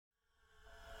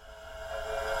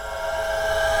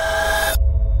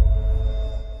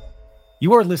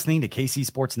You are listening to KC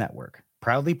Sports Network,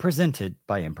 proudly presented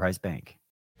by Emprise Bank.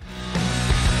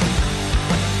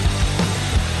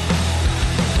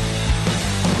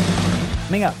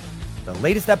 Coming up, the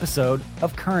latest episode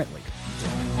of Currently.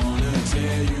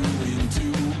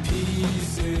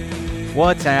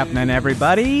 What's happening,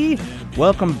 everybody?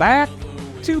 Welcome back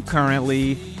to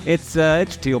Currently. It's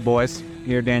Teal Boys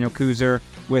here, Daniel Kuzer,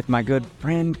 with my good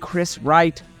friend Chris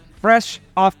Wright, fresh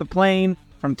off the plane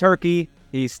from Turkey.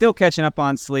 He's still catching up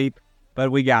on sleep,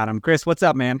 but we got him. Chris, what's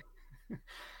up, man?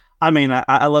 I mean,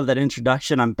 I love that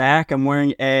introduction. I'm back. I'm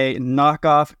wearing a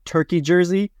knockoff Turkey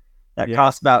jersey that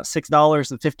costs about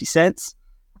 $6.50.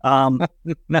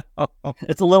 No.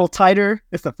 It's a little tighter.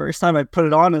 It's the first time I put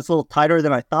it on. It's a little tighter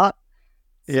than I thought.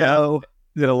 So,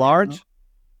 Is it a large?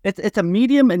 It's a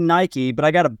medium in Nike, but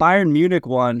I got a Bayern Munich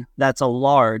one that's a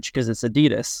large because it's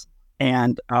Adidas.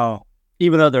 And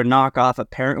even though they're knockoff,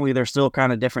 apparently they're still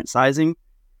kind of different sizing.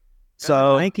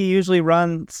 So Nike usually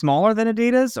run smaller than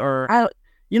Adidas, or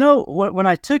when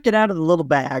I took it out of the little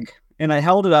bag and I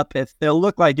held it up, it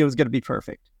looked like it was going to be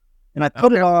perfect. And I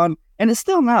put it on, and it's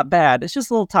still not bad. It's just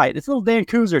a little tight. It's a little Dan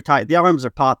Kuzer tight. The arms are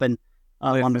popping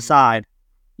on the side.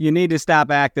 You need to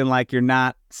stop acting like you're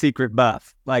not secret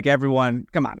buff. Like everyone,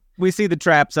 come on. We see the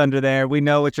traps under there. We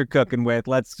know what you're cooking with.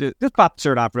 Let's just pop the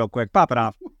shirt off real quick. Pop it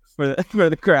off for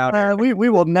the crowd. We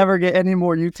will never get any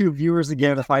more YouTube viewers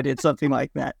again if I did something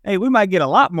like that. Hey, we might get a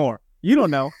lot more. You don't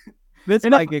know. This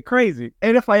might get crazy.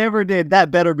 And if I ever did,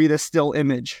 that better be the still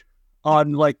image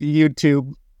on the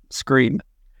YouTube screen.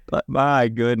 But my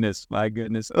goodness.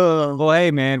 Well, hey,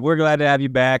 man, we're glad to have you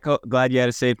back. Glad you had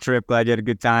a safe trip. Glad you had a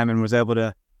good time and was able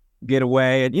to get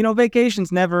away. And,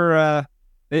 vacation's never,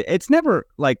 it's never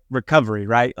like recovery,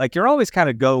 right? Like you're always kind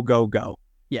of go.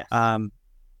 Yes.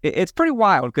 It's pretty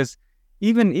wild because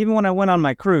even when I went on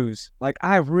my cruise, like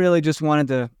I really just wanted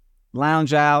to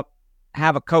lounge out,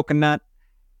 have a coconut,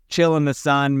 chill in the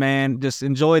sun, man, just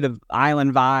enjoy the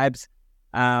island vibes.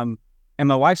 And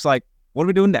my wife's like, what are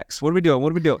we doing next? What are we doing?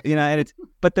 And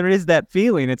but there is that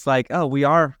feeling. It's like, oh, we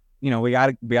are, we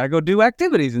gotta go do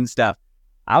activities and stuff.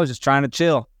 I was just trying to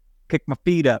chill, kick my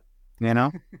feet up,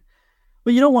 Well,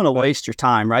 you don't want to waste your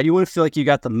time, right? You want to feel like you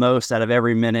got the most out of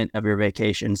every minute of your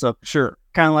vacation. So sure.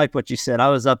 Kind of like what you said. I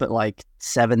was up at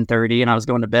 7:30 and I was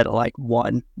going to bed at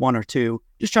 1 or 2,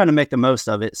 just trying to make the most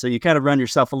of it. So you kind of run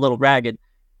yourself a little ragged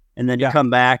and then you come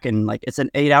back and it's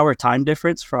an 8-hour time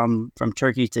difference from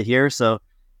Turkey to here. So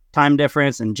time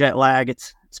difference and jet lag,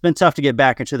 it's been tough to get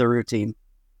back into the routine.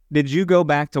 Did you go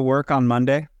back to work on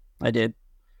Monday? I did.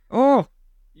 Oh,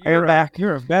 you're back.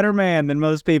 You're a better man than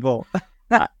most people.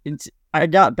 I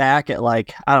got back at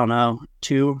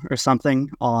 2 or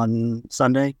something on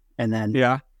Sunday and then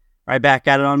right back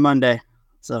at it on Monday.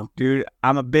 So, dude,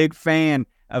 I'm a big fan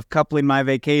of coupling my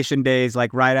vacation days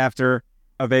right after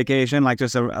a vacation,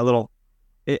 just a little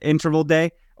interval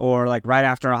day or right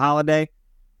after a holiday.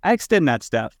 I extend that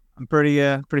stuff. I'm pretty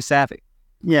savvy.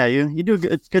 Yeah, you do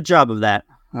a good job of that.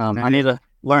 I need to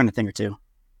learn a thing or two.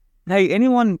 Hey,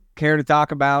 anyone care to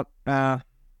talk about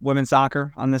women's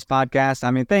soccer on this podcast? I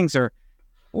mean, things are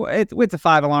it's a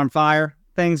 5-alarm fire.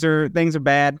 Things are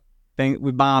bad.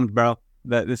 We bombed, bro.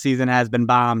 The season has been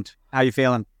bombed. How you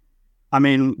feeling? I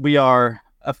mean, we are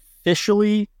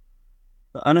unofficially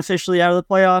out of the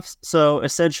playoffs. So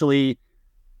essentially,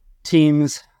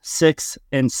 teams 6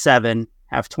 and 7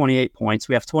 have 28 points.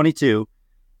 We have 22.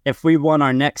 If we won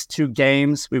our next 2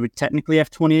 games, we would technically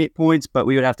have 28 points, but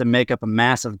we would have to make up a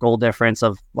massive goal difference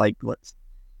of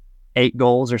 8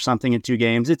 goals or something in 2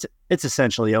 games. It's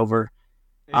essentially over.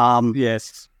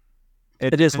 Yes,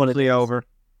 it is what it is. Over.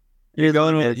 You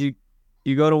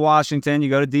go to Washington, you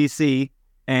go to DC,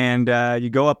 and you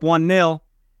go up 1-0,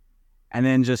 and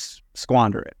then just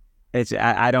squander it.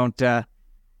 I don't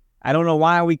know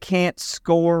why we can't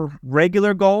score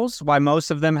regular goals. Why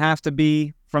most of them have to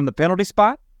be from the penalty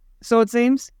spot. So it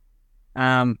seems.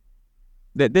 I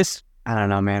don't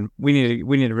know, man. We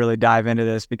need to really dive into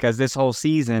this because this whole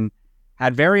season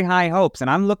had very high hopes, and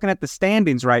I'm looking at the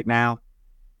standings right now,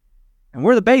 and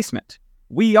we're the basement.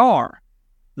 We are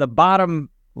the bottom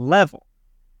level,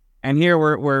 and here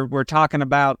we're talking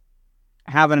about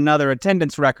having another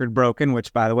attendance record broken.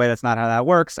 Which, by the way, that's not how that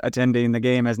works. Attending the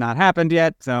game has not happened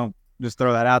yet, so just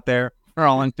throw that out there for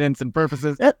all intents and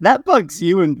purposes. That bugs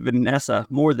you and Vanessa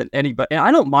more than anybody. And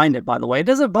I don't mind it, by the way. It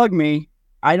doesn't bug me.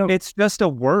 It's just a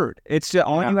word. It's just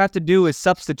all you have to do is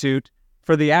substitute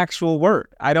for the actual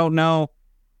word. I don't know.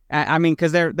 I mean,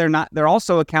 because they're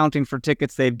also accounting for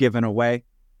tickets they've given away,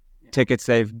 tickets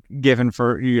they've given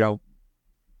for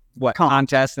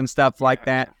contests and stuff like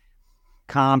that,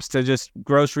 comps to just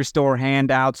grocery store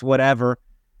handouts, whatever.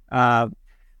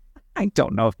 I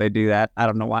don't know if they do that. I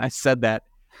don't know why I said that.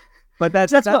 But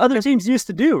that's what other teams used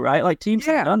to do, right? Like teams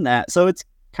Yeah. have done that. So it's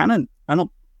kind of, I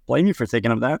don't blame you for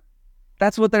thinking of that.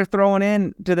 That's what they're throwing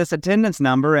in to this attendance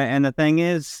number. And the thing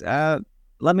is,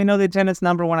 let me know the attendance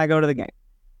number when I go to the game.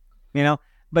 You know,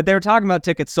 but they're talking about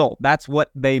tickets sold. That's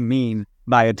what they mean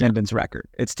by attendance record.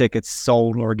 It's tickets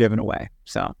sold or given away.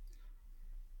 So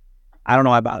I don't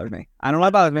know why it bothers me.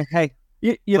 Hey,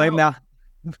 You blame know,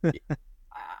 now.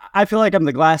 I feel like I'm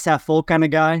the glass half full kind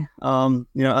of guy, on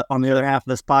the other half of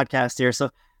this podcast here. So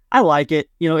I like it.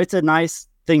 It's a nice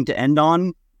thing to end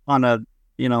on a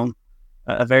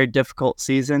very difficult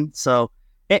season. So,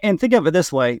 and think of it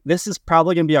this way, this is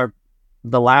probably going to be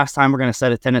the last time we're going to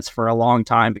set attendance for a long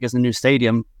time because the new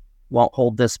stadium won't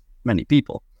hold this many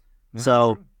people.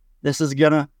 So this is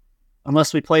going to,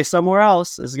 unless we play somewhere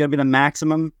else, this is going to be the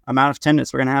maximum amount of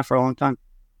attendance we're going to have for a long time.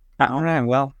 All right,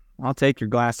 well, I'll take your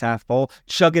glass half full,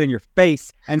 chug it in your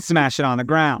face, and smash it on the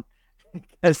ground.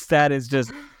 Because that is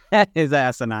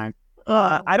asinine.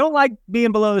 I don't like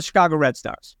being below the Chicago Red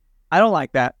Stars. I don't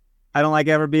like that. I don't like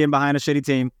ever being behind a shitty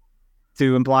team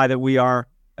to imply that we are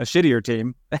a shittier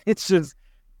team. It's just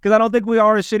because I don't think we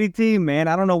are a shitty team, man.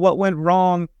 I don't know what went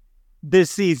wrong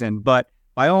this season, but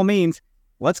by all means,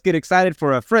 let's get excited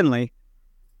for a friendly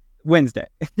Wednesday,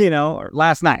 or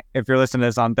last night if you're listening to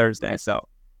this on Thursday. So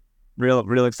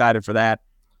real excited for that.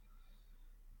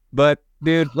 But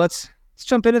dude, let's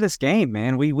jump into this game,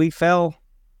 man. We fell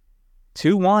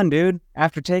 2-1, dude,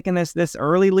 after taking this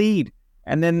early lead,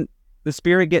 and then the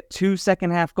Spirit get 2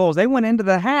 second-half goals. They went into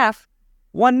the half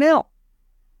 1-0.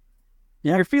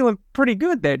 Yeah, you're feeling pretty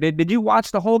good there. Did you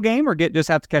watch the whole game or just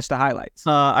have to catch the highlights?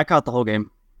 I caught the whole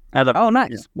game.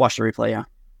 Nice. Watch the replay, yeah.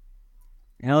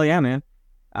 Hell yeah, man.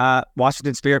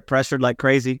 Washington Spirit pressured like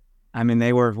crazy. I mean,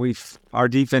 our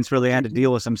defense really had to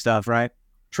deal with some stuff, right?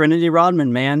 Trinity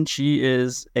Rodman, man, she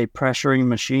is a pressuring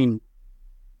machine.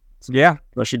 Yeah.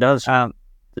 What she does. It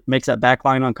makes that back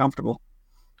line uncomfortable.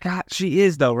 God, she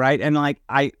is though, right? And like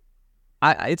I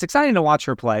it's exciting to watch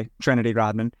her play, Trinity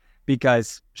Rodman,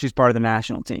 because she's part of the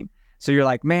national team. So you're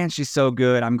like, man, she's so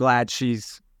good. I'm glad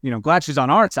she's on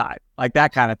our side, like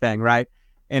that kind of thing, right?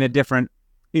 In a different,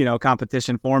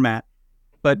 competition format.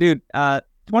 But dude,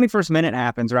 21st minute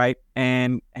happens, right?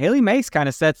 And Haley Mace kind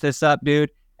of sets this up,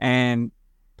 dude, and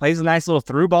plays a nice little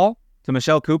through ball to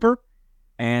Michelle Cooper,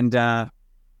 and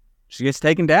she gets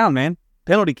taken down, man.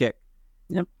 Penalty kick.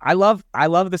 Yep. I love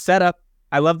the setup.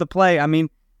 I love the play. I mean,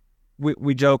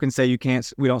 we joke and say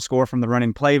we don't score from the run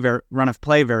of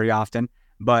play very often,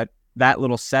 but that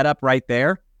little setup right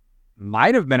there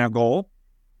might have been a goal,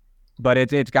 but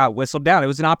it got whistled down. It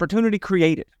was an opportunity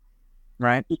created,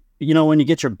 right? When you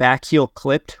get your back heel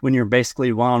clipped, when you're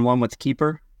basically one-on-one with the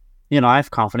keeper, I have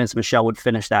confidence Michelle would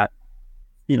finish that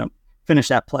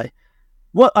play.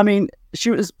 Well, I mean, she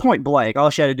was point blank. All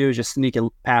she had to do was just sneak it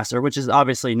past her, which is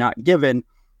obviously not given,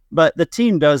 but the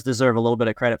team does deserve a little bit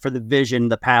of credit for the vision,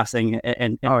 the passing,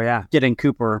 and getting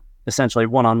Cooper essentially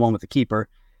one-on-one with the keeper.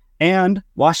 And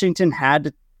Washington had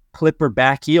to clip her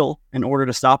back heel in order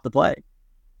to stop the play.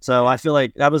 So I feel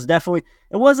like that was definitely,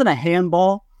 it wasn't a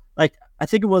handball. Like, I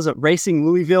think it was a Racing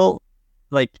Louisville.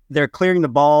 Like, they're clearing the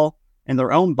ball in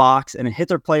their own box and it hit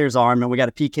their player's arm and we got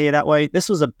a PK that way. This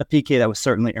was a PK that was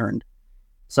certainly earned.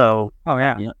 So,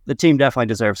 the team definitely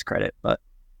deserves credit. But,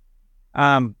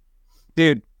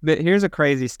 dude, here's a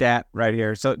crazy stat right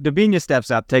here. So Dabinia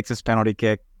steps up, takes this penalty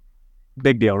kick.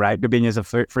 Big deal, right? Dabinia's a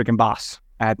freaking boss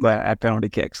at penalty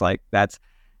kicks. Like, that's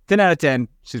 10 out of 10.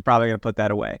 She's probably going to put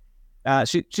that away.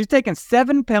 She's taken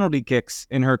 7 penalty kicks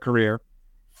in her career.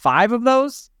 5 of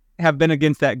those have been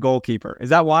against that goalkeeper. Is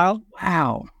that wild?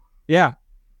 Wow. Yeah.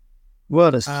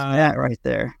 What a stat right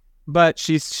there. But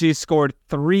she's scored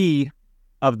 3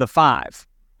 of the 5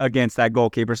 against that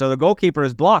goalkeeper. So the goalkeeper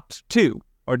has blocked 2,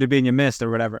 or Dabinia missed, or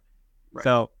whatever. Right.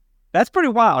 So that's pretty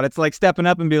wild. It's like stepping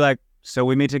up and be like, so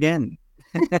we meet again.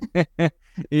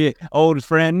 Yeah, old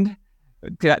friend,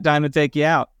 time to take you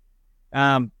out.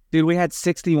 Dude, we had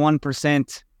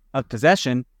 61% of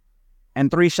possession and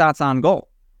 3 shots on goal.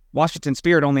 Washington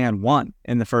Spirit only had 1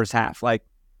 in the first half. Like,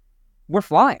 we're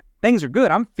flying. Things are good.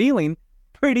 I'm feeling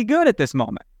pretty good at this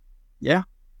moment. Yeah.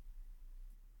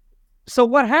 So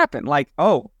what happened? Like,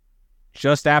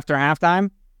 just after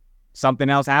halftime, something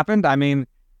else happened? I mean,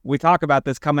 we talk about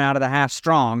this coming out of the half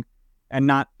strong, and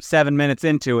not 7 minutes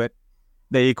into it,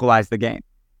 they equalized the game.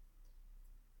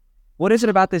 What is it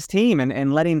about this team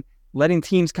and letting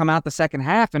teams come out the second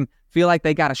half and feel like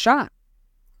they got a shot?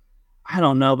 I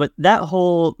don't know, but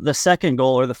the second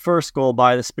goal or the first goal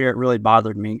by the Spirit really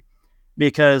bothered me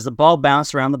because the ball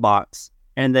bounced around the box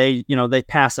and they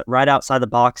pass it right outside the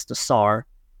box to Sarr,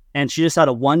 and she just had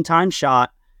a one-time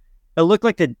shot. It looked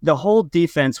like the whole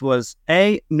defense was,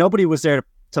 nobody was there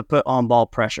to put on-ball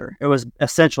pressure. It was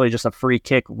essentially just a free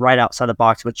kick right outside the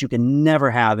box, which you can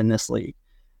never have in this league.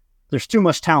 There's too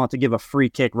much talent to give a free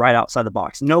kick right outside the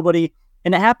box. Nobody,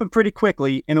 and it happened pretty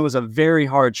quickly, and it was a very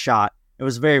hard shot. It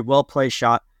was a very well-placed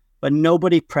shot, but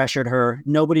nobody pressured her.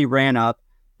 Nobody ran up.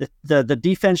 The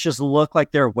defense just looked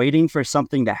like they're waiting for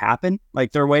something to happen.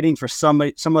 Like they're waiting for some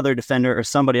other defender or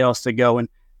somebody else to go and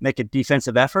make a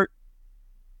defensive effort.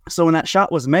 So when that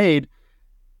shot was made,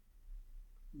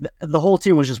 the whole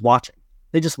team was just watching.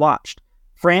 They just watched.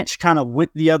 Franch kind of went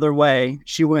the other way.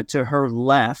 She went to her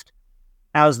left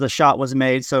as the shot was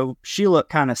made. So she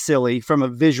looked kind of silly from a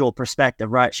visual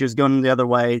perspective, right? She was going the other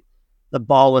way. The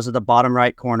ball was at the bottom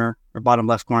right corner or bottom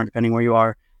left corner, depending where you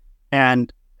are.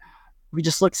 And we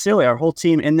just looked silly. Our whole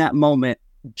team in that moment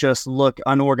just looked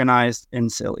unorganized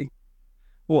and silly.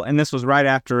 Well, and this was right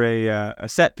after a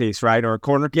set piece, right? Or a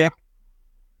corner kick.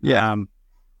 Yeah.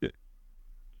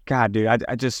 God, dude,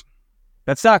 I just,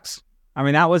 that sucks. I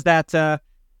mean, that was that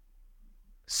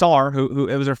Saar who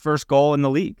it was her first goal in the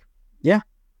league. Yeah.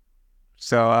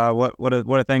 So what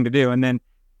a thing to do. And then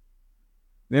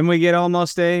we get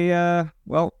almost a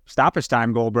stoppage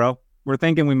time goal, bro. We're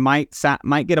thinking we might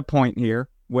get a point here,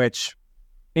 which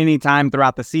any time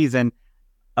throughout the season,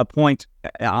 a point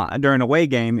during an away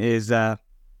game is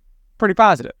pretty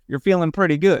positive. You're feeling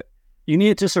pretty good. You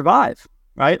need it to survive,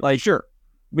 right? Like, sure,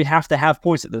 we have to have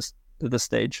points at this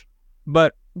stage,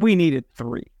 but we needed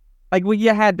 3. Like,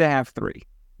 you had to have 3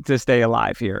 to stay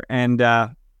alive here, and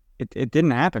it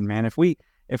didn't happen, man. If we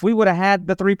would have had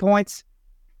the 3 points,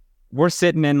 we're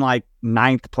sitting in like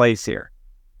 9th place here,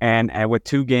 and with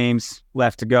 2 games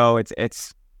left to go,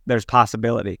 there's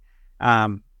possibility.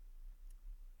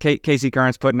 Casey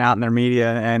Current's putting out in their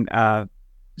media and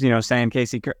saying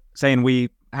we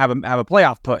have a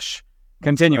playoff push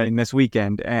continuing this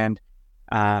weekend, and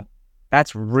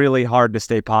that's really hard to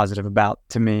stay positive about,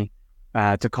 to me,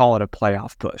 to call it a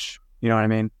playoff push. You know what I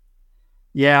mean?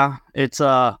 Yeah, it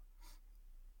kind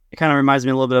of reminds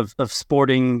me a little bit of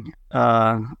sporting.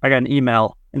 I got an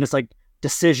email and it's like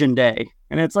decision day,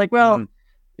 and it's like, well,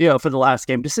 for the last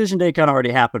game, decision day kind of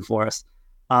already happened for us.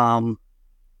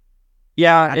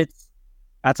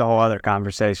 That's a whole other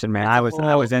conversation, man. I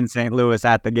was in St. Louis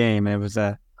at the game, and it was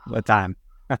a time.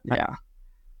 Yeah.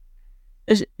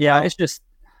 It's just,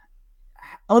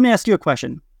 let me ask you a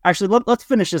question. Actually, let's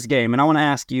finish this game, and I want to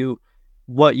ask you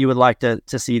what you would like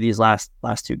to see these last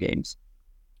 2 games.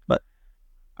 But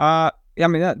I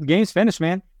mean, the game's finished,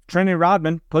 man. Trinity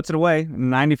Rodman puts it away in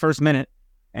the 91st minute,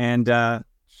 and God,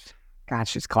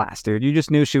 she's class, dude. You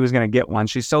just knew she was going to get one.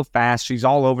 She's so fast. She's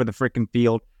all over the freaking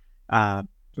field.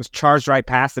 Just charged right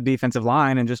past the defensive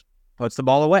line and just puts the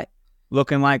ball away,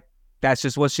 looking like that's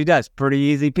just what she does. Pretty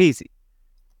easy peasy.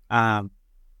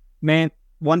 Man,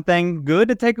 one thing good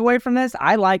to take away from this,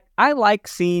 I like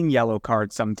seeing yellow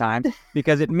cards sometimes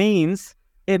because it means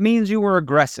you were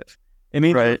aggressive. It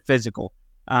means you were physical.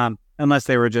 Unless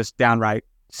they were just downright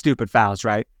stupid fouls,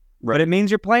 right? But it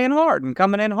means you're playing hard and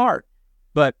coming in hard.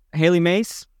 But Haley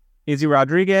Mace, Izzy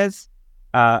Rodriguez,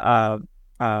 Robinson,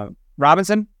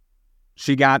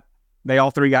 they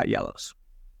all 3 got yellows.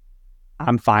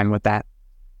 I'm fine with that.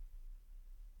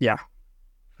 Yeah.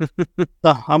 So,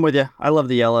 I'm with you. I love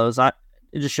the yellows. It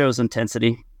just shows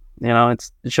intensity.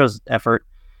 It shows effort.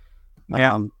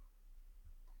 Yeah.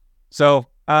 So,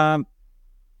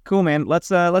 cool, man.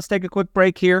 Let's take a quick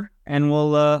break here, and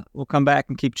we'll come back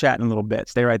and keep chatting a little bit.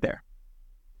 Stay right there.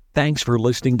 Thanks for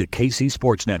listening to KC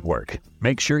Sports Network.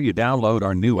 Make sure you download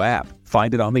our new app.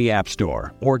 Find it on the App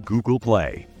Store or Google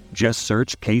Play. Just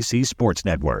search KC Sports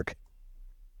Network.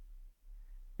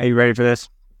 Are you ready for this?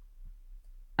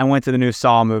 I went to the new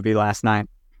Saw movie last night.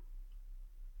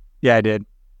 Yeah, I did.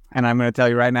 And I'm going to tell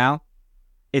you right now,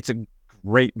 it's a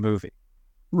great movie.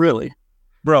 Really?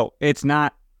 Bro, it's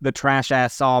not the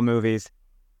trash-ass Saw movies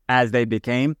as they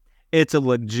became. It's a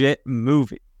legit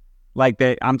movie. Like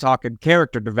I'm talking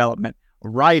character development,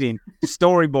 writing,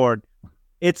 storyboard.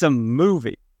 It's a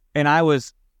movie. And I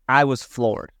was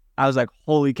floored. I was like,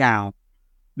 holy cow,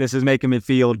 this is making me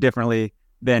feel differently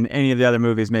than any of the other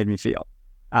movies made me feel.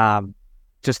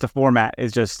 Just the format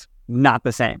is just not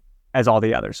the same as all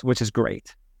the others, which is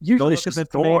great. Usually it's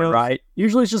just gore, right?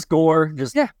 Usually it's just gore,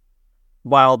 just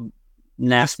wild,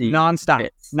 nasty, just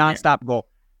nonstop goal.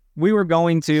 We were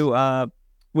going to,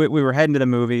 we were heading to the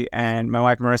movie, and my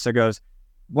wife Marissa goes,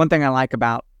 one thing I like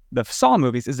about the Saw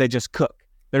movies is they just cook.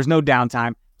 There's no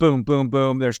downtime. Boom, boom,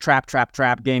 boom. There's trap,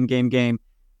 game.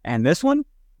 And this one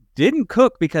didn't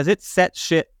cook because it set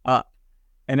shit up.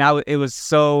 And it was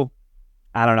so,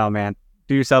 I don't know, man.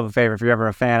 do yourself a favor. If you're ever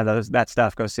a fan of that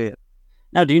stuff, go see it.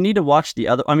 Now, do you need to watch the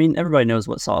other? I mean, everybody knows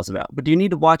what Saw is about, but do you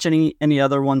need to watch any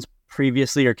other ones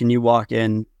previously, or can you walk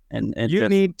in and you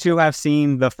need to have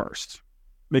seen the first,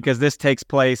 because this takes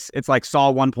place. It's like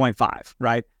Saw 1.5,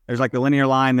 right? There's like the linear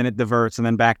line, then it diverts, and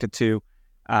then back to 2.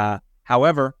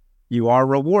 However, you are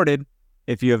rewarded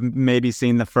if you have maybe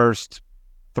seen the first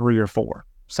 3 or 4,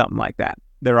 something like that.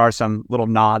 There are some little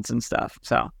nods and stuff.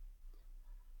 So,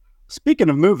 speaking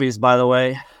of movies, by the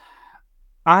way,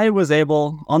 I was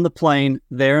able, on the plane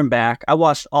there and back, I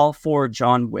watched all 4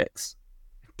 John Wicks.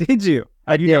 Did you?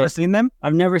 Have you never seen them?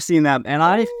 I've never seen them, and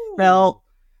I felt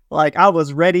like I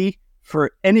was ready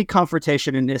for any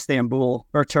confrontation in Istanbul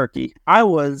or Turkey. I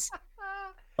was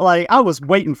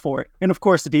waiting for it. And of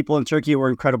course, the people in Turkey were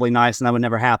incredibly nice, and that would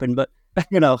never happen. But,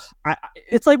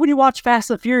 it's like when you watch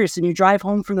Fast and Furious and you drive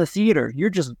home from the theater, you're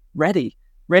just ready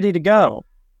to go.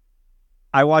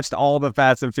 I watched all the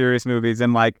Fast and Furious movies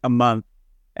in like a month,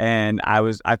 and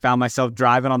I found myself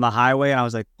driving on the highway, and I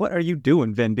was like, what are you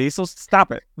doing, Vin Diesel?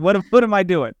 Stop it. What am I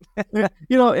doing? In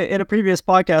a previous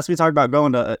podcast, we talked about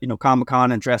going to,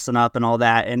 Comic-Con and dressing up and all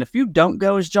that. And if you don't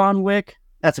go as John Wick,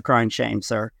 that's a crying shame,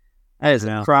 sir. That is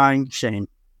a crying shame.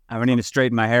 I need to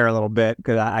straighten my hair a little bit,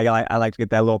 because I like to get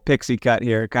that little pixie cut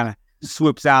here. It kind of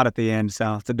swoops out at the end,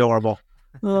 so it's adorable.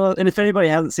 And if anybody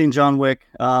hasn't seen John Wick,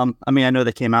 I know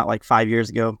they came out like 5 years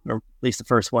ago, or at least the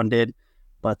first one did.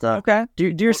 But okay, do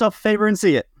yourself a favor and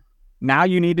see it. Now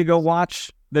you need to go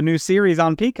watch the new series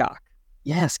on Peacock.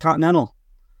 Yes, Continental.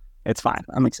 It's fine.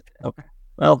 I'm excited. Okay,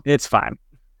 well, it's fine.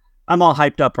 I'm all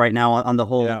hyped up right now on the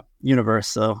whole universe,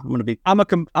 so I'm gonna be. I'm a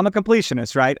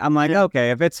completionist, right? I'm like,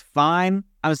 okay, if it's fine,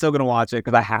 I'm still gonna watch it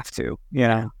because I have to,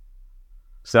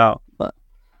 So, but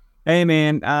hey,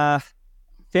 man,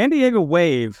 San Diego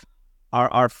Wave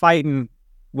are fighting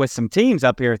with some teams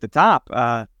up here at the top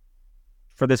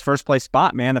for this first place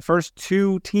spot, man. The first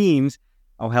 2 teams.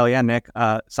 Oh, hell yeah, Nick.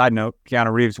 Side note,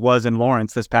 Keanu Reeves was in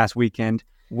Lawrence this past weekend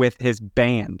with his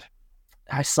band.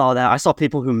 I saw that. I saw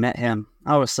people who met him.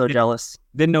 I was so jealous.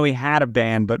 Didn't know he had a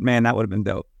band, but man, that would have been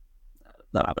dope.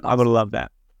 I would have loved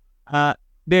that.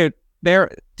 Dude,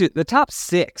 the top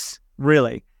 6,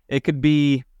 really, it could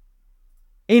be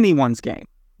anyone's game,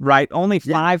 right? Only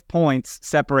 5 points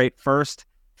separate first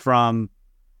from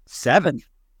 7.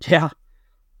 Yeah.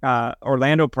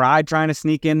 Orlando Pride trying to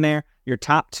sneak in there. Your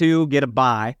top 2 get a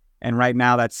bye, and right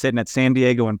now that's sitting at San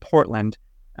Diego and Portland.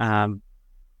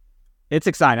 It's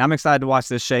exciting. I'm excited to watch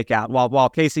this shake out. While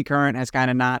Casey Current has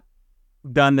kind of not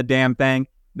done the damn thing,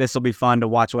 this will be fun to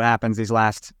watch what happens these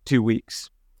last 2 weeks.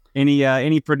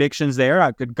 Any predictions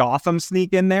there? Could Gotham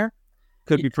sneak in there?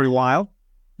 Could be pretty wild.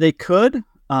 They could.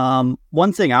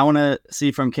 One thing I want to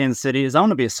see from Kansas City is I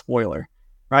want to be a spoiler,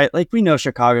 right? Like, we know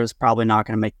Chicago is probably not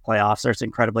going to make the playoffs, or it's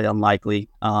incredibly unlikely.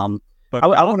 But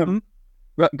I want to.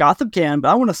 Gotham can, but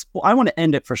I want to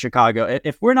end it for Chicago.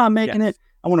 If we're not making it,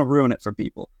 I want to ruin it for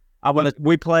people.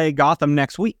 We play Gotham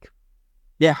next week.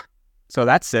 Yeah. So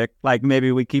that's sick. Like,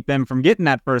 maybe we keep them from getting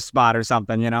that first spot or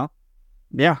something,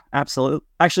 Yeah, absolutely.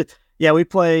 Actually, yeah, we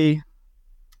play.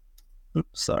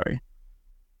 Oops, sorry.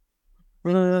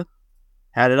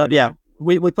 Had it up. Yeah,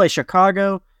 we play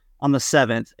Chicago on the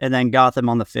 7th, and then Gotham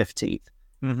on the 15th.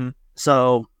 Mm-hmm.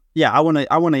 So yeah, I want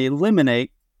to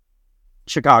eliminate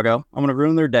Chicago. I want to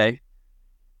ruin their day,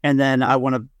 and then I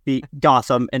want to beat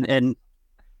Gotham. And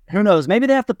who knows? Maybe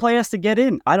they have to play us to get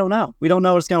in. I don't know. We don't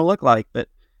know what it's going to look like, but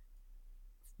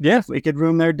yeah, if we could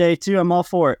ruin their day too, I'm all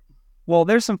for it. Well,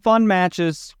 there's some fun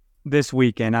matches this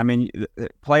weekend. I mean,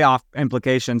 playoff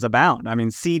implications abound. I mean,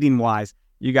 seeding wise,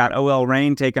 you got OL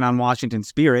Reign taking on Washington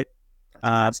Spirit.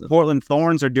 Portland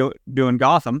Thorns are doing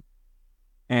Gotham,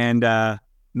 and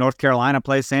North Carolina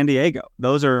plays San Diego.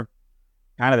 Those are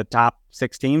kind of the top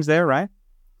 6 teams there, right?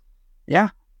 Yeah,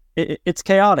 it's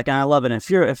chaotic, and I love it. And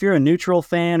if you're a neutral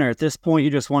fan, or at this point you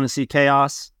just want to see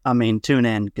chaos, I mean, tune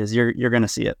in, because you're going to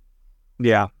see it.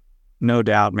 Yeah, no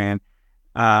doubt, man.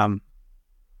 Gosh,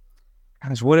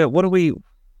 where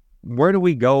do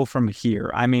we go from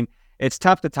here? I mean, it's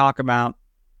tough to talk about.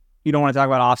 You don't want to talk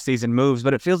about off-season moves,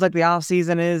 but it feels like the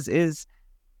off-season is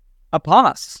upon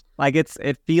us. Like,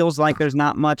 it feels like there's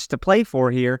not much to play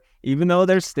for here, even though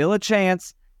there's still a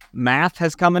chance. Math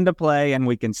has come into play, and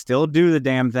we can still do the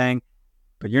damn thing,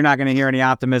 but you're not going to hear any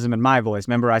optimism in my voice.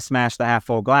 Remember, I smashed the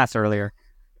half-full glass earlier.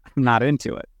 I'm not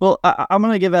into it. Well, I'm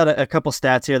going to give out a couple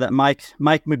stats here that Mike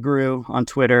McGrew on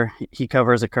Twitter, he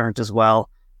covers a Current as well.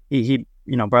 He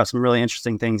brought some really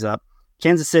interesting things up.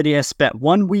 Kansas City has spent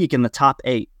 1 week in the top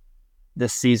 8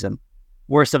 this season.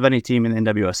 Worst of any team in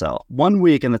the NWSL. 1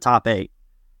 week in the top 8,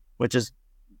 which is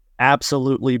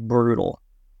absolutely brutal.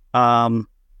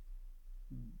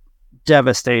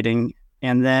 devastating.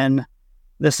 And then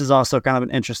this is also kind of an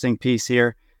interesting piece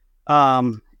here.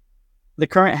 The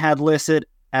Current had listed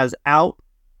as out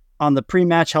on the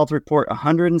pre-match health report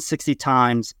 160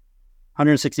 times,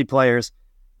 160 players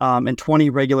in 20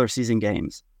 regular season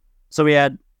games. So we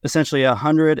had essentially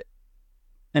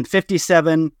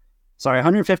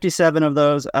 157 of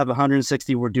those of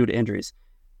 160 were due to injuries.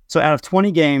 So out of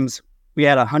 20 games, we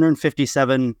had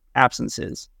 157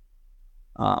 absences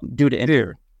due to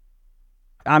injury.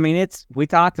 I mean, we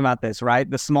talked about this, right?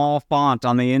 The small font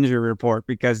on the injury report,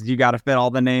 because you got to fit all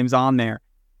the names on there.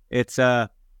 It's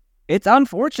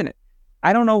unfortunate.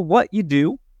 I don't know what you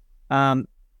do. A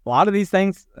lot of these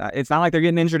things, it's not like they're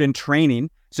getting injured in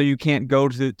training, so you can't go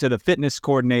to the fitness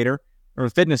coordinator or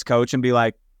fitness coach and be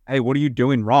like, hey, what are you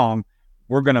doing wrong?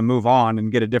 We're going to move on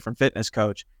and get a different fitness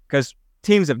coach, because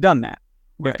teams have done that.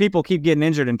 Right. If people keep getting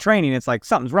injured in training, it's like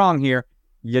something's wrong here.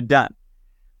 You're done.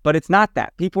 But it's not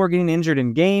that. People are getting injured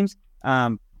in games,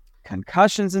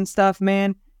 concussions and stuff,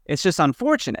 man. It's just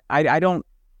unfortunate.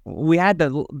 We had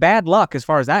the bad luck as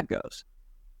far as that goes.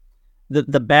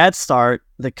 The bad start,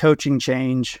 the coaching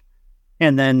change,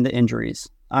 and then the injuries.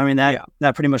 I mean,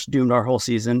 that pretty much doomed our whole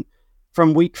season.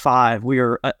 From week 5, we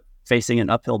were facing an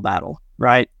uphill battle,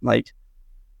 right? Like,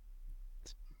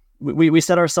 we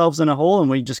set ourselves in a hole and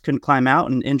we just couldn't climb out,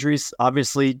 and injuries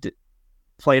obviously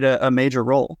played a major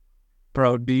role.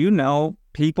 Bro, do you know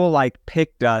people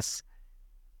picked us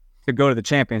to go to the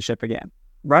championship again?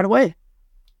 Right away.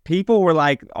 People were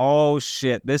like, oh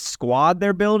shit, this squad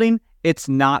they're building, it's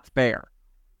not fair.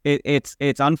 It's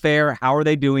unfair. How are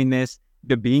they doing this?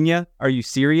 Debinha, are you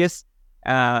serious?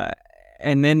 And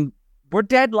then we're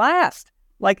dead last.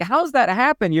 Like, how's that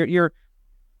happen?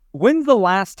 When's the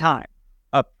last time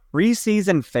a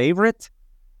preseason favorite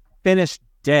finished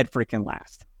dead freaking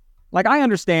last? Like, I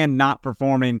understand not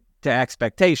performing to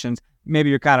expectations.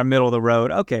 Maybe you're kind of middle of the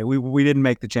road. Okay, we didn't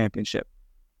make the championship.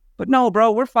 But no,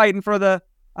 bro, we're fighting for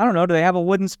I don't know, do they have a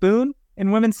wooden spoon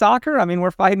in women's soccer? I mean,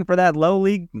 we're fighting for that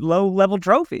low-level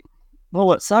trophy. Well,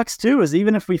 what sucks, too, is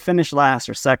even if we finish last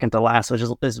or second to last, which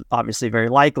is obviously very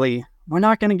likely, we're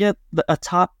not going to get a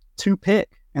top 2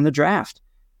 pick in the draft.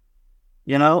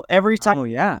 You know, every time... Oh,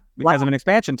 yeah, because of an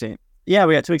expansion team. Yeah,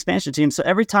 we got 2 expansion teams. So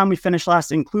every time we finish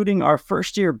last, including our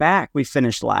first year back, we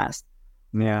finished last.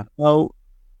 Yeah. Well,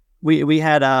 we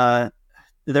had,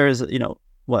 there's,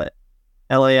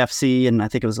 LAFC, and I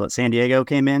think it was San Diego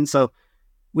came in. So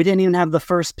we didn't even have the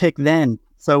first pick then.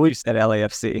 So You said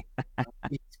LAFC.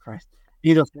 Jesus Christ.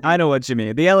 I know what you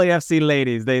mean. The LAFC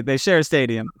ladies, they share a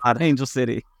stadium at Angel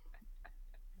City.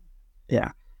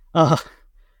 Yeah.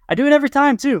 I do it every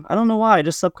time too. I don't know why. It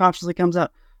just subconsciously comes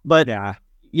out. But, yeah,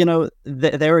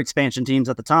 they were expansion teams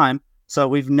at the time. So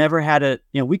we've never had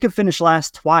we could finish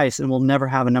last twice and we'll never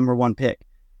have a number 1 pick.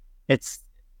 It's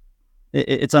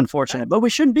unfortunate, but we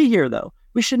shouldn't be here though.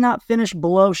 We should not finish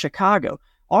below Chicago.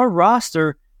 Our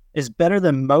roster is better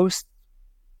than most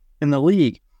in the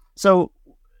league. So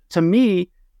to me,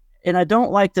 and I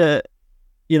don't like to,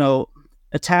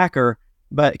 attack her,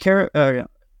 but Coach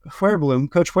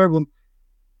Huerblum,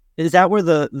 is that where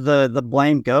the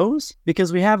blame goes?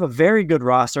 Because we have a very good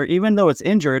roster. Even though it's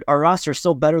injured, our roster is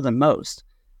still better than most.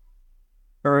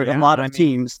 Or a lot of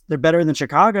teams. They're better than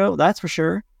Chicago, that's for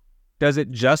sure. Does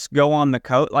it just go on the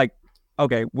coach? Like,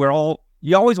 okay,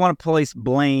 you always want to place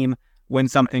blame when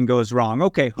something goes wrong.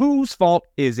 Okay, whose fault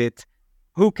is it?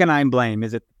 Who can I blame?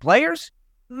 Is it the players?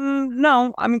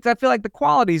 No. I mean, I feel like the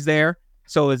quality's there.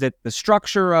 So is it the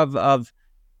structure of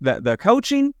the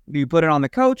coaching? Do you put it on the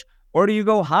coach? Or do you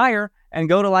go higher and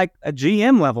go to a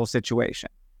GM level situation?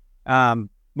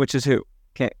 Which is who?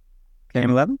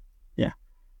 KM11? Yeah.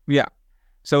 Yeah.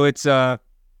 So it's,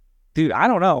 dude, I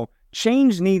don't know.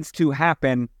 Change needs to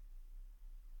happen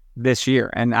this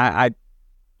year. And I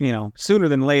sooner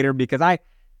than later, because I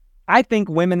think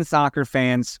women's soccer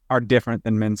fans are different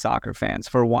than men's soccer fans.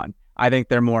 For one, I think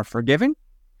they're more forgiving.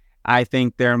 I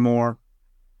think they're more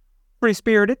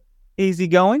free-spirited,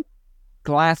 easygoing,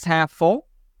 glass half full.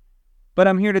 But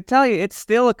I'm here to tell you, it's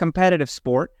still a competitive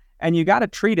sport, and you got to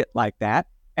treat it like that.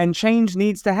 And change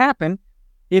needs to happen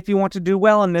if you want to do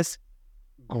well in this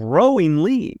growing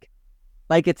league.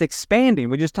 Like, it's expanding.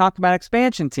 We just talked about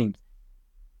expansion teams.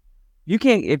 You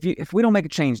can't, if we don't make a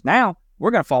change now,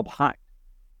 we're going to fall behind.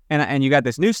 And you got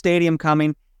this new stadium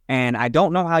coming, and I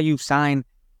don't know how you sign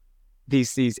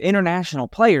these international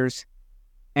players,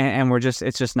 and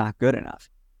it's just not good enough.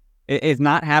 It's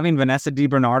not having Vanessa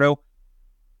DiBernardo.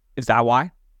 Is that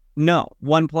why? No,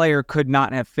 one player could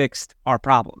not have fixed our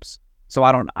problems. So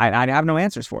I have no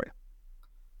answers for you.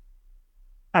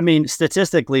 I mean,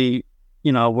 statistically,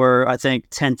 we're, I think,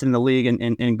 10th in the league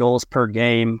in goals per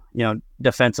game.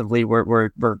 Defensively, we're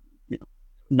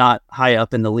not high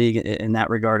up in the league in that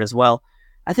regard as well.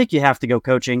 I think you have to go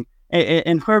coaching.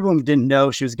 And Höglund didn't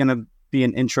know she was going to be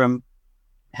an interim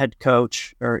head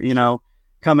coach or,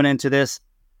 coming into this.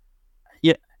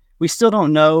 Yeah, we still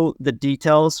don't know the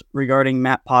details regarding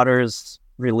Matt Potter's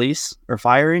release or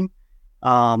firing.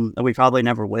 We probably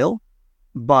never will.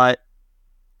 But,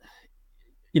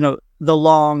 the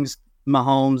Longs,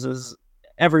 Mahomes,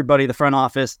 everybody, the front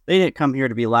office, they didn't come here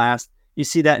to be last. You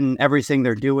see that in everything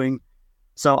they're doing.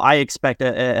 So I expect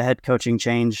a head coaching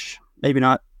change, maybe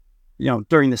not,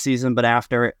 during the season, but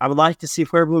after. I would like to see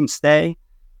Höglund stay.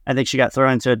 I think she got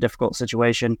thrown into a difficult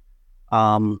situation.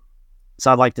 So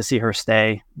I'd like to see her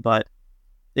stay, but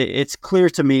it's clear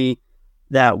to me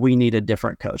that we need a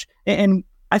different coach. And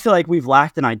I feel like we've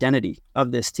lacked an identity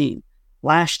of this team.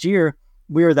 Last year,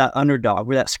 we were that underdog.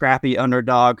 We're that scrappy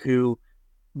underdog who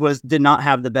did not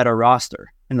have the better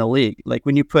roster in the league. Like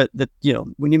when you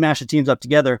when you mash the teams up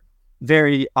together,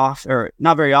 very often, or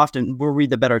not very often, were we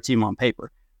the better team on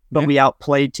paper. But we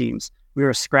outplayed teams. We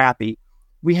were scrappy.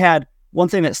 We had one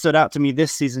thing that stood out to me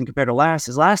this season compared to last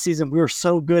season, we were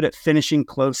so good at finishing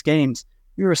close games.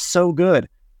 We were so good.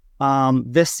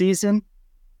 This season,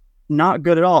 not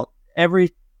good at all.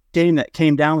 Every game that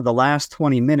came down to the last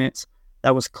 20 minutes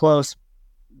that was close,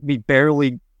 we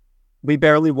barely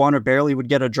won or barely would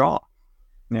get a draw.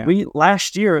 Yeah.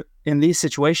 Last year in these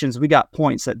situations, we got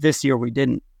points that this year we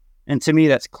didn't. And to me,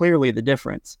 that's clearly the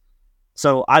difference.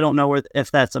 So I don't know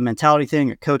if that's a mentality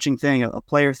thing, a coaching thing, a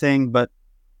player thing, but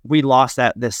we lost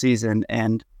that this season,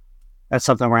 and that's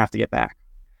something we're going to have to get back.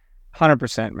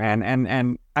 100%, man.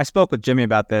 And I spoke with Jimmy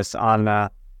about this on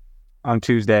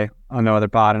Tuesday on No Other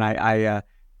Pod, and I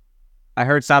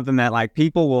heard something that like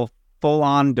people will full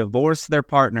on divorce their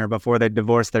partner before they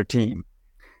divorce their team.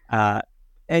 And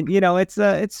it's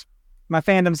my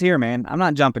fandom's here, man. I'm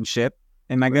not jumping ship.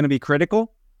 Am I going to be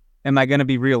critical? Am I going to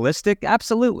be realistic?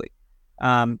 Absolutely.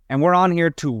 And we're on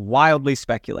here to wildly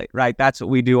speculate, right? That's what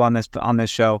we do on this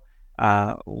show.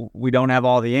 We don't have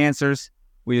all the answers.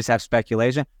 We just have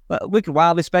speculation. But we could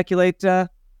wildly speculate.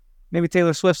 Maybe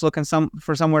Taylor Swift's looking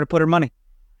for somewhere to put her money.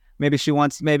 Maybe she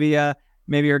wants. Maybe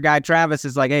her guy Travis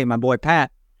is like, hey, my boy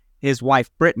Pat, his wife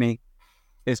Brittany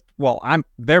I'm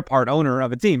their part owner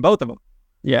of a team, both of them.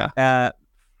 Yeah.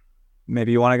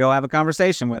 Maybe you want to go have a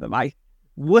conversation with him.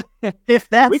 If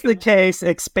that's the case,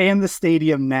 expand the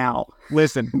stadium now.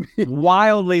 Listen,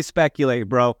 wildly speculate,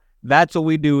 bro. That's what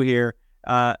we do here.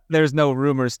 There's no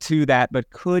rumors to that, but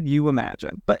could you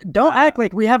imagine? But don't act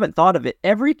like we haven't thought of it.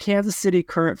 Every Kansas City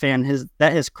Current fan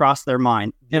has crossed their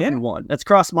mind. Everyone. That's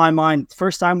crossed my mind.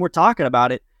 First time we're talking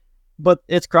about it, but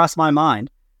it's crossed my mind.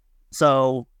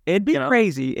 So it'd be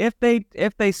crazy if they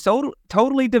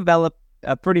totally develop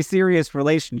a pretty serious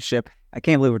relationship. I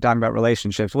can't believe we're talking about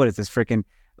relationships. What is this freaking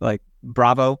like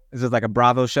Bravo? Is this like a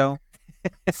Bravo show?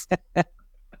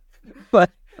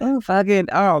 But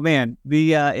oh man,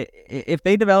 if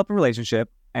they develop a relationship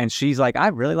and she's like, I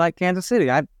really like Kansas City.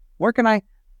 Where can I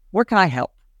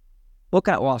help?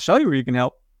 I'll show you where you can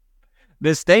help.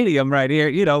 This stadium right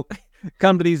here,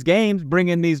 come to these games, bring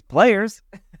in these players.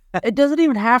 It doesn't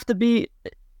even have to be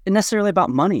necessarily about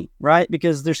money, right?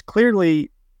 Because there's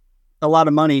clearly a lot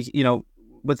of money,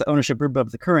 with the ownership group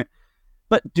of the Current,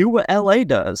 but do what LA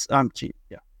does.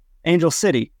 Angel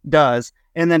City does,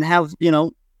 and then have,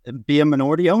 be a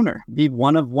minority owner, be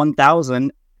one of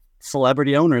 1,000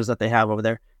 celebrity owners that they have over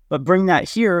there, but bring that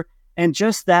here. And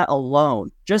just that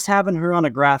alone, just having her on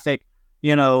a graphic,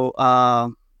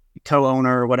 co-owner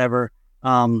or whatever,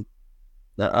 of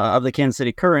the Kansas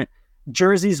City Current,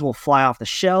 jerseys will fly off the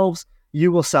shelves.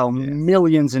 You will sell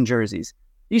millions in jerseys.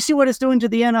 You see what it's doing to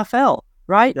the NFL,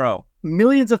 right? Bro.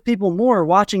 Millions of people more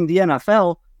watching the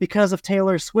NFL because of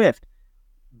Taylor Swift.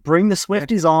 Bring the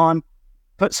Swifties on,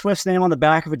 put Swift's name on the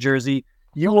back of a jersey.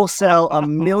 You will sell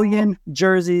 1 million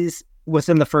jerseys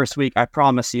within the first week, I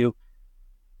promise you.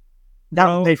 That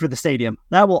will pay for the stadium.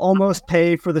 That will almost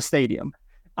pay for the stadium.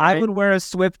 I would wear a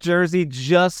Swift jersey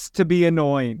just to be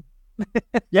annoying.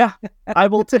 Yeah, I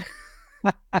will too.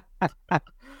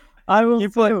 I will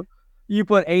too. You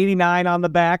put 89 on the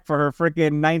back for her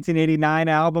freaking 1989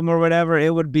 album or whatever,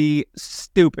 it would be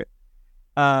stupid.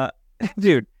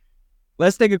 Dude,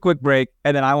 let's take a quick break,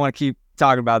 and then I want to keep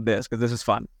talking about this because this is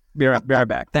fun. Be right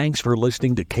back. Thanks for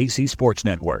listening to KC Sports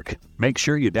Network. Make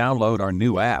sure you download our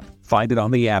new app. Find it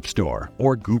on the App Store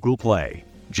or Google Play.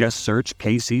 Just search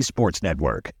KC Sports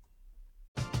Network.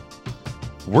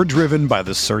 We're driven by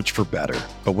the search for better.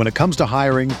 But when it comes to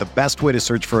hiring, the best way to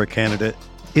search for a candidate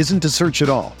isn't to search at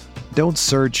all. Don't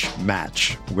search,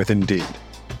 match with Indeed.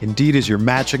 Indeed is your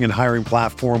matching and hiring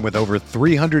platform with over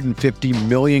 350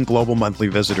 million global monthly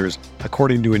visitors,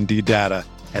 according to Indeed data,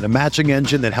 and a matching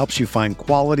engine that helps you find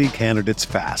quality candidates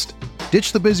fast.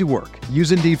 Ditch the busy work.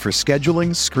 Use Indeed for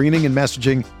scheduling, screening, and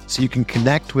messaging so you can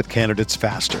connect with candidates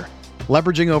faster.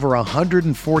 Leveraging over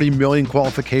 140 million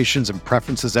qualifications and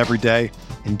preferences every day,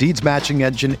 Indeed's matching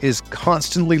engine is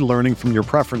constantly learning from your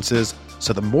preferences,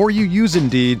 so the more you use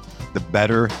Indeed, the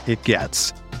better it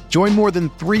gets. Join more than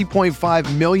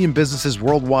 3.5 million businesses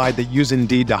worldwide that use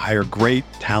Indeed to hire great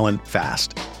talent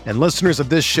fast. And listeners of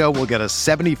this show will get a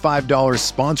 $75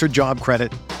 sponsored job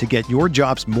credit to get your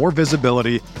jobs more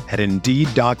visibility at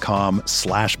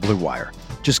Indeed.com/Blue Wire.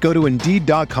 Just go to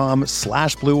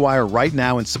Indeed.com/Blue Wire right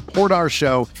now and support our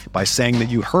show by saying that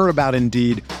you heard about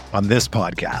Indeed on this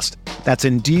podcast. That's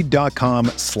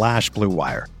Indeed.com/Blue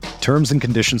Wire. Terms and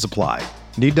conditions apply.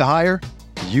 Need to hire?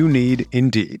 You need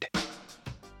Indeed.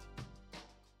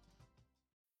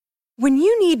 When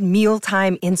you need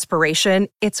mealtime inspiration,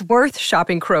 it's worth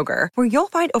shopping Kroger, where you'll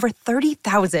find over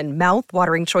 30,000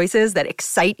 mouth-watering choices that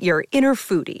excite your inner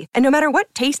foodie. And no matter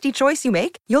what tasty choice you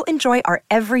make, you'll enjoy our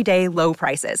everyday low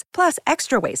prices, plus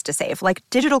extra ways to save, like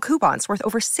digital coupons worth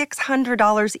over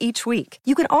 $600 each week.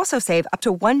 You can also save up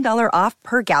to $1 off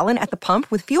per gallon at the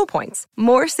pump with fuel points.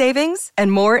 More savings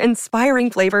and more inspiring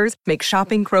flavors make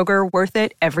shopping Kroger worth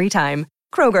it every time.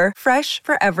 Kroger, fresh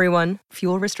for everyone.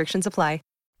 Fuel restrictions apply.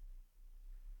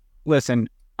 Listen,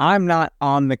 I'm not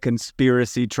on the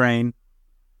conspiracy train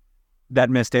that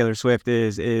Miss Taylor Swift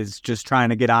is just trying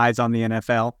to get eyes on the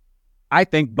NFL. I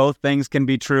think both things can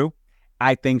be true.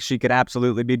 I think she could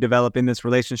absolutely be developing this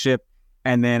relationship.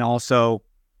 And then also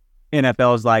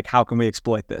NFL is like, how can we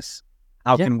exploit this?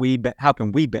 How can we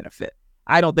benefit?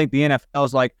 I don't think the NFL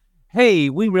is like,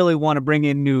 hey, we really want to bring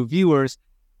in new viewers.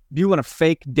 Do you want to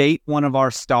fake date one of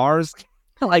our stars?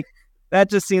 Like,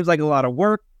 that just seems like a lot of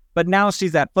work. But now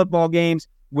she's at football games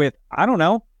with, I don't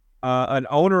know, an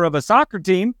owner of a soccer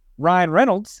team, Ryan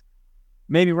Reynolds.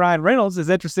 Maybe Ryan Reynolds is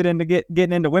interested in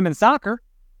getting into women's soccer.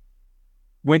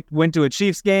 Went to a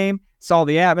Chiefs game, saw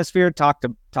the atmosphere, talked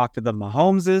to the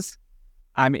Mahomeses.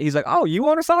 I mean, he's like, oh, you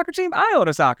own a soccer team? I own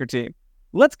a soccer team.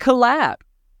 Let's collab.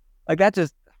 Like, that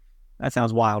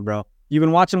sounds wild, bro. You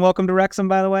been watching Welcome to Wrexham,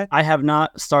 by the way? I have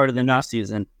not started the new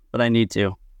season, but I need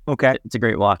to. Okay. It's a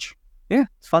great watch. Yeah,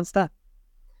 it's fun stuff.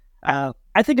 I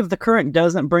think if the current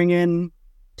doesn't bring in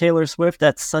Taylor Swift,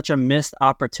 that's such a missed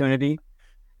opportunity,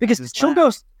 because she'll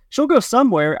go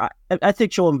somewhere. I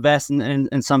think she'll invest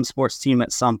in some sports team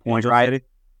at some point, Angel right? City?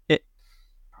 It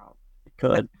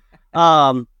could,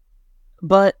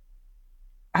 but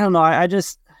I don't know. I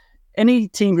just, any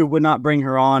team who would not bring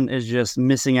her on is just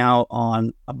missing out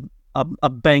on a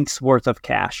bank's worth of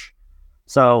cash.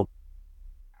 So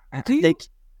I think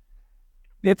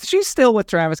if she's still with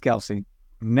Travis Kelce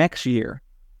next year,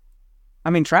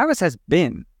 I mean, Travis has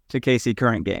been to KC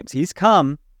Current games. He's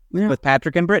come with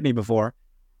Patrick and Brittany before.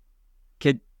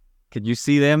 Could you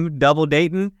see them double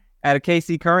dating at a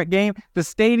KC Current game? The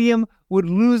stadium would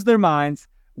lose their minds.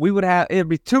 It'd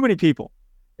be too many people.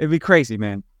 It'd be crazy,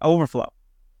 man. Overflow.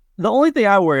 The only thing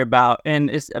I worry about,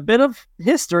 and it's a bit of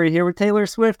history here with Taylor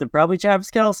Swift and probably Travis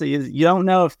Kelce, is you don't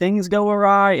know if things go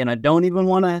awry, and I don't even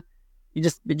want to. You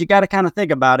got to kind of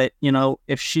think about it. You know,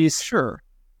 if she's sure.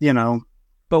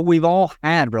 But we've all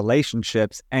had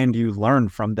relationships, and you learn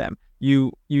from them.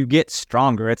 You get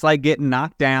stronger. It's like getting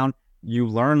knocked down. You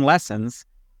learn lessons,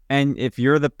 and if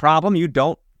you're the problem, you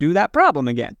don't do that problem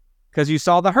again because you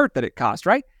saw the hurt that it caused,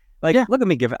 right? Like, Look at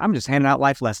me I'm just handing out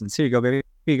life lessons. Here you go, baby.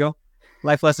 Here you go.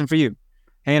 Life lesson for you.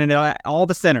 Handing it out all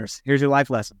the sinners. Here's your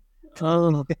life lesson.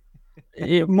 Moral of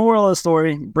the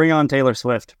story: bring on Taylor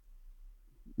Swift.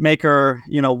 Make her,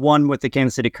 one with the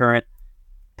Kansas City Current.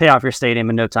 Pay off your stadium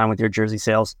in no time with your jersey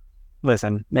sales.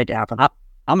 Listen, make it happen.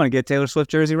 I'm going to get Taylor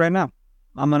Swift jersey right now.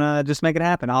 I'm going to just make it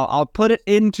happen. I'll put it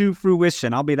into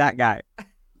fruition. I'll be that guy.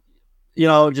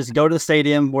 Just go to the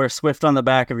stadium, wear Swift on the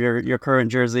back of your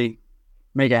current jersey.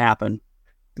 Make it happen.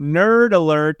 Nerd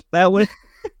alert. That would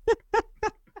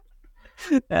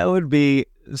that would be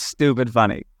stupid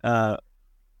funny.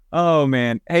 Oh,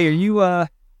 man. Hey, are you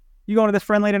going to this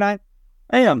friendly tonight?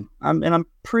 I am. I'm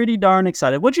pretty darn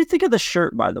excited. What'd you think of the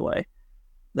shirt, by the way?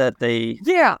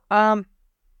 Yeah. I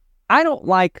don't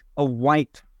like a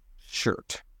white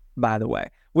shirt, by the way,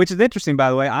 which is interesting, by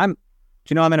the way. Do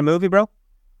you know I'm in a movie, bro?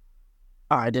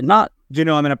 I did not. Do you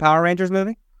know I'm in a Power Rangers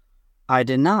movie? I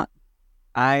did not.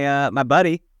 My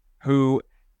buddy who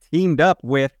teamed up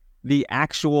with the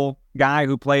actual guy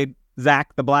who played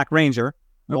Zach the Black Ranger,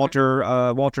 okay.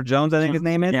 Walter Jones, I think his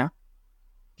name is. Yeah.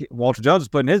 Walter Jones is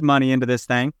putting his money into this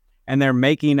thing, and they're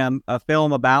making a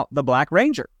film about the Black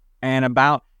Ranger and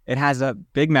about It has a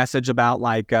big message about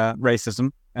like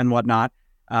racism and whatnot.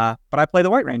 But I play the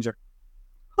White Ranger.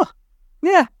 Huh.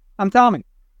 Yeah, I'm Tommy.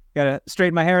 Gotta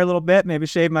straighten my hair a little bit, maybe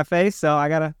shave my face. So I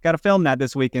gotta film that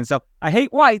this weekend. So I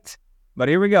hate white, but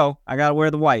here we go. I gotta wear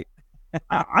the white.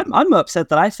 I'm upset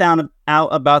that I found out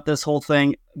about this whole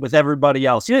thing with everybody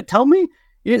else. You didn't tell me.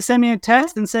 You didn't send me a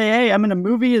text and say, "Hey, I'm in a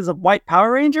movie as a white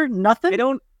Power Ranger." Nothing.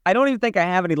 I don't even think I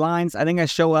have any lines. I think I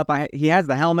show up. He has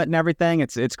the helmet and everything.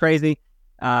 It's crazy.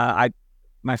 My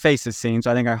face is seen,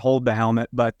 so I think I hold the helmet.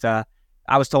 But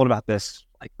I was told about this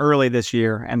like early this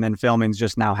year, and then filming's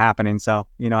just now happening. So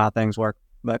you know how things work.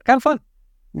 But kind of fun.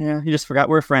 Yeah, you just forgot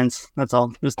we're friends. That's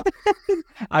all. Just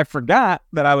I forgot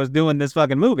that I was doing this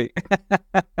fucking movie.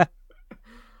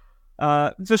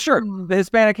 It's a shirt, the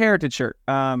Hispanic Heritage shirt.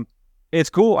 It's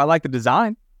cool. I like the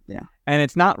design. Yeah. And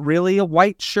it's not really a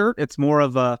white shirt. It's more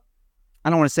of a, I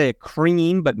don't want to say a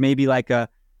cream, but maybe like a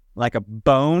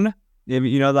bone.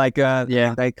 You know, like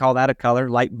they call that a color,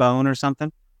 light bone or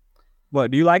something.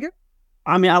 What, do you like it?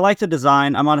 I mean, I like the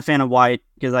design. I'm not a fan of white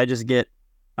because I just get,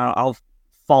 I'll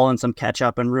fall in some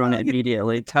ketchup and ruin it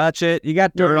immediately. Touch it. You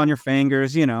got dirt on your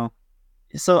fingers, you know.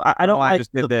 So I don't. I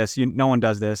just did this. No one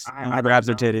does this. No one grabs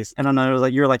their titties. I don't know. It was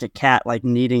like you're like a cat, like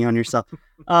kneading on yourself.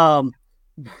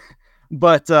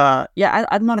 But yeah,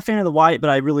 I'm not a fan of the white, but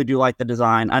I really do like the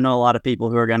design. I know a lot of people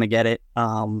who are going to get it.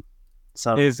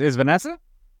 So is Vanessa?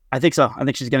 I think so. I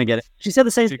think she's going to get it. She said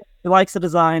the same. She likes the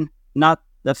design. Not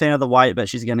a fan of the white, but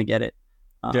she's going to get it.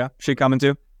 Yeah, she coming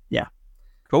too. Yeah,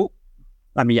 cool.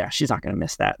 I mean, yeah, she's not going to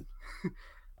miss that.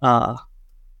 But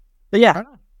yeah,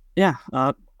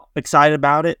 excited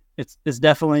about it. It's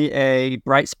definitely a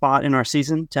bright spot in our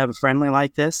season to have a friendly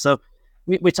like this. So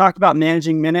we talked about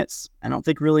managing minutes. I don't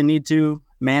think really need to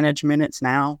manage minutes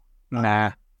now.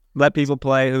 Nah, let people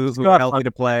play who's healthy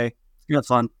to play. It's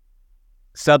fun.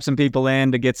 Sub some people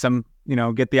in to get some,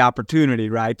 get the opportunity,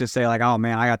 right? To say like, oh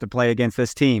man, I got to play against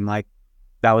this team. Like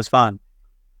that was fun.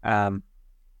 I'm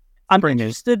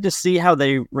interested to see how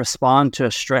they respond to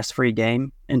a stress-free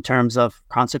game in terms of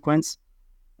consequence.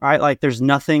 Right? Like there's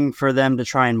nothing for them to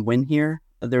try and win here.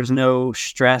 There's no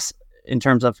stress in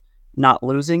terms of not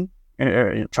losing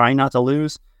or trying not to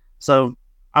lose. So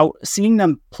seeing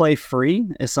them play free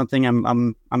is something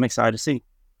I'm excited to see,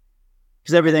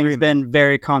 because everything has been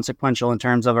very consequential in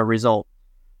terms of a result.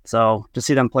 So to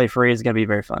see them play free is going to be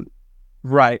very fun.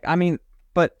 Right. I mean,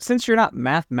 but since you're not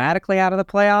mathematically out of the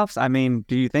playoffs, I mean,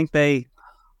 do you think they,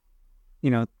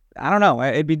 I don't know.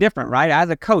 It'd be different, right? As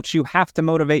a coach, you have to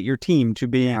motivate your team to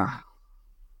be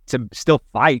to still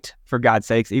fight, for God's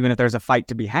sakes, even if there's a fight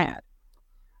to be had.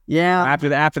 Yeah.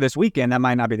 After this weekend, that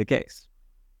might not be the case.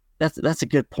 That's a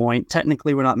good point.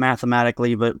 Technically, we're not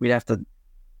mathematically, but we'd have to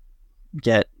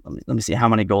get. Let me see how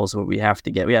many goals would we have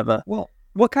to get. We have a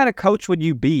What kind of coach would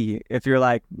you be if you're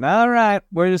like, all right,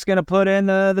 we're just gonna put in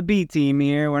the B team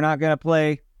here. We're not gonna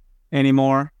play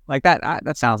anymore like that.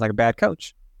 That sounds like a bad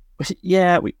coach.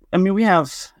 Yeah, we have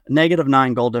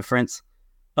 -9 goal difference.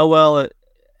 It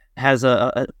has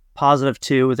a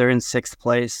 +2. They're in 6th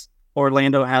place.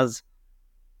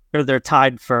 They're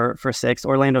tied for 6th.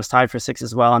 Orlando's tied for 6th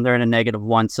as well, and they're in a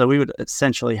 -1. So we would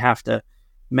essentially have to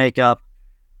make up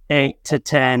 8 to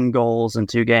 10 goals in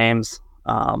 2 games.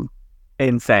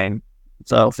 Insane.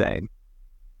 So insane.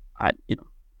 I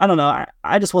don't know.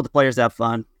 I just want the players to have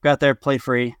fun. Go out there, play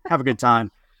free, have a good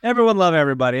time. Everyone love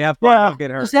everybody. Have fun. Yeah, don't get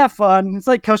hurt. Just have fun. It's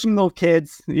like coaching little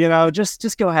kids.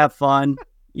 Just go have fun.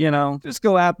 Just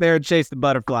go out there and chase the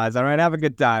butterflies. All right, have a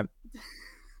good time.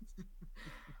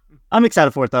 I'm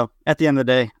excited for it though. At the end of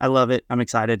the day, I love it. I'm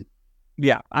excited.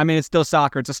 Yeah, I mean, it's still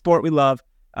soccer. It's a sport we love.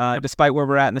 Despite where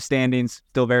we're at in the standings,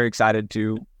 still very excited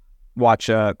to watch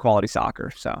quality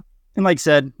soccer. So. And like I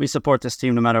said, we support this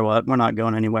team no matter what. We're not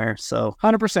going anywhere. So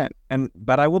 100%.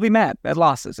 But I will be mad at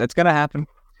losses. It's going to happen.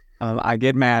 I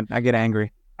get mad. I get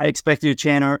angry. I expect you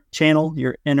to channel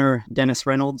your inner Dennis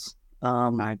Reynolds.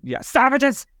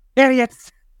 Savages,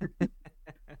 idiots.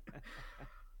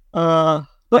 I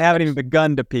haven't even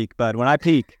begun to peak, bud. When I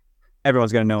peak,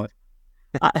 everyone's going to know it.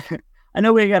 I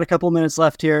know we got a couple minutes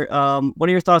left here. What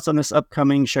are your thoughts on this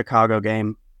upcoming Chicago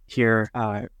game here?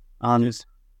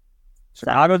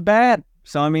 Chicago's bad.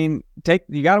 So, I mean,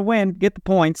 you got to win, get the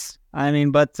points. I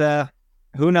mean, but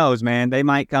who knows, man? They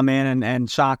might come in and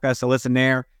shock us. Alyssa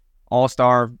Nair,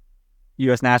 all-star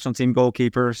U.S. national team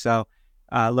goalkeeper. So,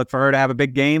 look for her to have a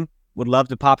big game. Would love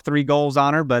to pop 3 goals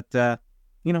on her, but,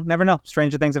 never know.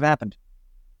 Stranger things have happened.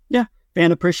 Yeah.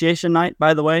 Fan appreciation night,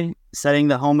 by the way, setting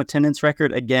the home attendance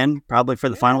record again, probably for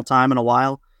the final time in a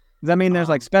while. Does that mean there's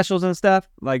like specials and stuff,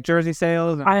 like jersey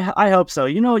sales? I hope so.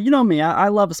 You know me. I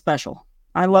love a special.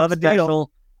 I love a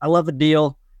special. I love a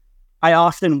deal. I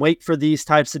often wait for these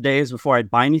types of days before I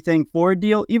buy anything for a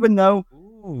deal, even though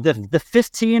the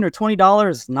 $15 or $20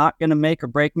 is not going to make or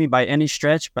break me by any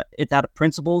stretch, but it's out of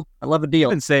principle. I love a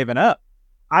deal. Been saving up.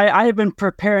 I have been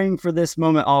preparing for this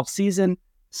moment all season,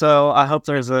 so I hope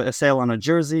there's a sale on a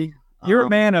jersey. You're a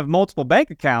man of multiple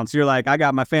bank accounts. You're like, I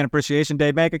got my Fan Appreciation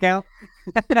Day bank account.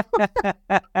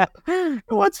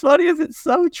 What's funny is it's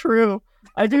so true.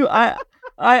 I do.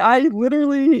 I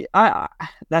literally,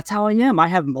 that's how I am. I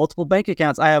have multiple bank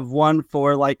accounts. I have one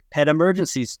for like pet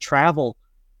emergencies, travel,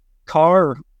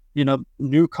 car,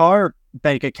 new car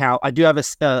bank account. I do have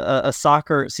a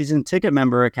soccer season ticket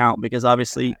member account because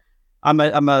obviously I'm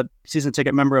a season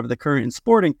ticket member of the Current and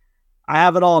Sporting. I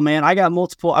have it all, man. I got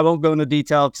multiple. I won't go into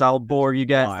detail because I'll bore you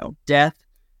guys to death.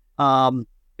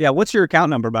 Yeah. What's your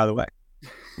account number, by the way?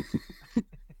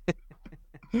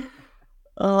 You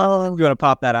want to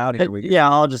pop that out here? Yeah,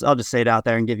 I'll just say it out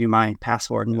there and give you my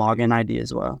password and login ID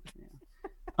as well.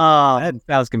 That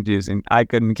was confusing. I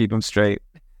couldn't keep them straight.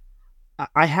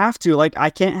 I have to, I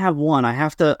can't have one. I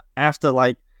have to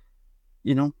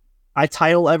I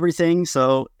title everything.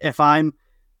 So if I'm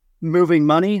moving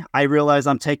money, I realize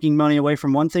I'm taking money away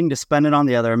from one thing to spend it on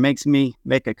the other. It makes me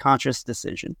make a conscious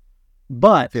decision.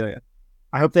 But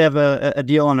I hope they have a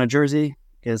deal on a jersey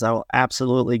because I will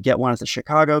absolutely get one at the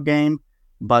Chicago game.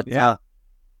 But,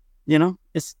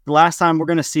 it's the last time we're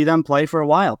going to see them play for a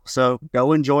while. So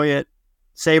go enjoy it.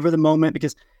 Savor the moment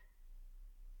because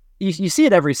you see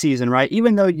it every season, right?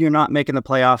 Even though you're not making the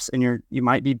playoffs and you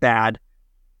might be bad,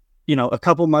 a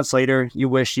couple months later, you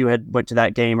wish you had went to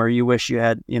that game or you wish you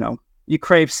had, you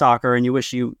crave soccer and you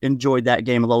wish you enjoyed that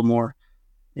game a little more,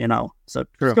 So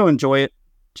just go enjoy it.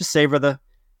 Just savor the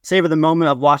moment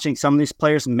of watching some of these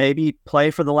players maybe play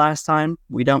for the last time.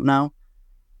 We don't know.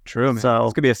 True, man. So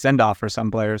this could be a send-off for some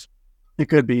players. It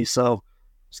could be. So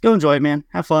just go enjoy it, man.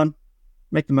 Have fun.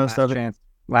 Make the most of it.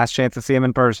 Last chance to see him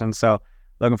in person. So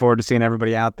looking forward to seeing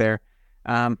everybody out there.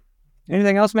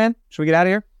 Anything else, man? Should we get out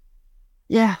of here?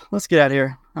 Yeah, let's get out of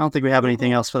here. I don't think we have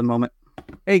anything else for the moment.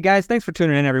 Hey, guys, thanks for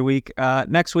tuning in every week.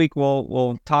 Next week,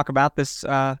 we'll talk about this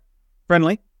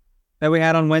friendly that we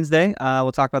had on Wednesday.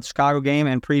 We'll talk about the Chicago game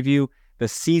and preview the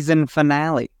season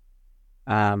finale.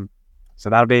 So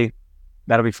that'll be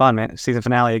fun, man. Season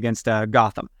finale against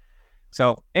Gotham.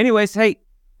 So anyways, hey,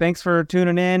 thanks for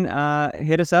tuning in.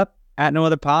 Hit us up at No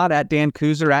Other Pod, at Dan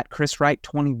Kuzer, at Chris Wright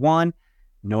 21,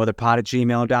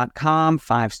 nootherpod@gmail.com,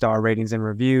 5-star ratings and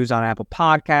reviews on Apple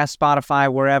Podcasts,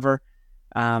 Spotify, wherever.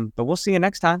 But we'll see you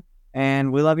next time,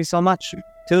 and we love you so much.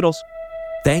 Toodles.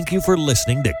 Thank you for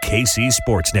listening to KC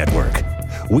Sports Network.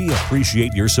 We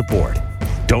appreciate your support.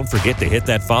 Don't forget to hit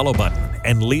that follow button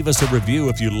and leave us a review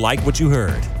if you like what you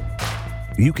heard.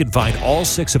 You can find all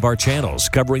 6 of our channels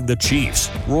covering the Chiefs,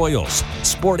 Royals,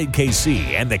 Sporting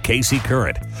KC, and the KC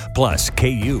Current, plus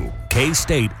KU,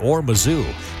 K-State, or Mizzou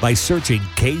by searching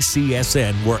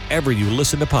KCSN wherever you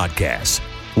listen to podcasts.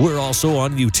 We're also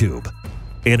on YouTube.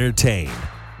 Entertain,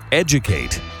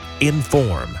 educate,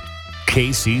 inform.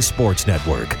 KC Sports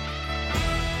Network.